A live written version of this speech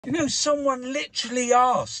You know, someone literally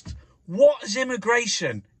asked, what has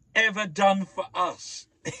immigration ever done for us?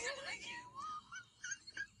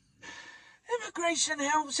 Immigration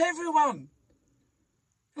helps everyone.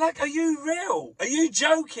 Like, are you real? Are you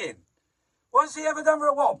joking? What's he ever done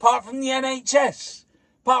for what? Apart from the NHS?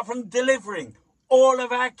 Apart from delivering all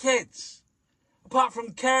of our kids? Apart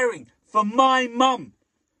from caring for my mum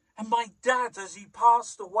and my dad as he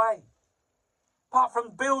passed away? Apart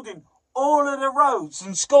from building all of the roads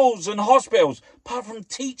and schools and hospitals? Apart from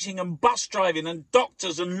teaching and bus driving and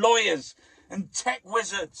doctors and lawyers and tech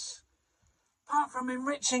wizards? Apart from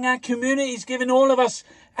enriching our communities, giving all of us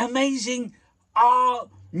amazing art,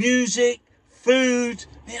 music, food.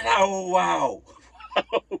 You know, wow.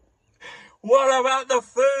 What about the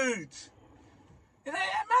food? You know,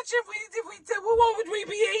 imagine if we did, well, what would we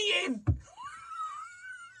be eating?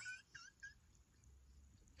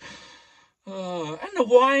 And the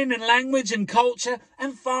wine and language and culture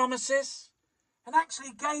and pharmacists. And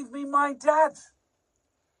actually gave me my dad.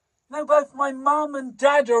 You know, both my mum and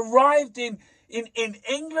dad arrived in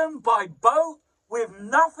England by boat with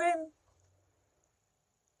nothing.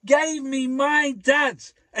 Gave me my dad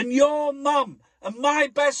and your mum and my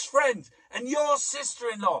best friend and your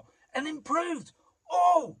sister-in-law and improved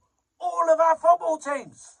all of our football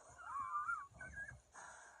teams.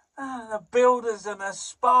 The builders and the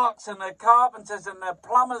sparks and the carpenters and the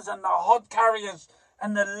plumbers and the hod carriers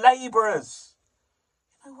and the labourers.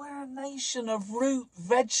 You know, we're a nation of root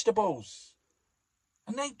vegetables.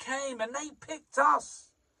 And they came and they picked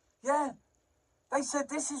us. Yeah. They said,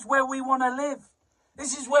 this is where we want to live.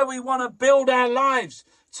 This is where we want to build our lives.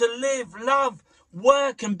 To live, love,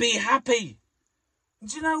 work and be happy. And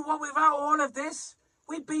do you know what? Without all of this,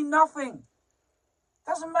 we'd be nothing.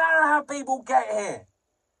 Doesn't matter how people get here.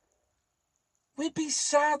 We'd be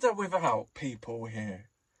sadder without people here.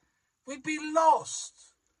 We'd be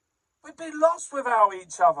lost. We'd be lost without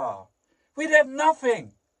each other. We'd have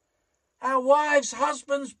nothing. Our wives,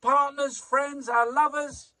 husbands, partners, friends, our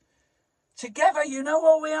lovers. Together, you know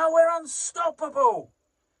what we are? We're unstoppable.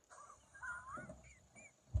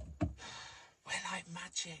 We're like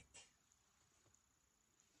magic.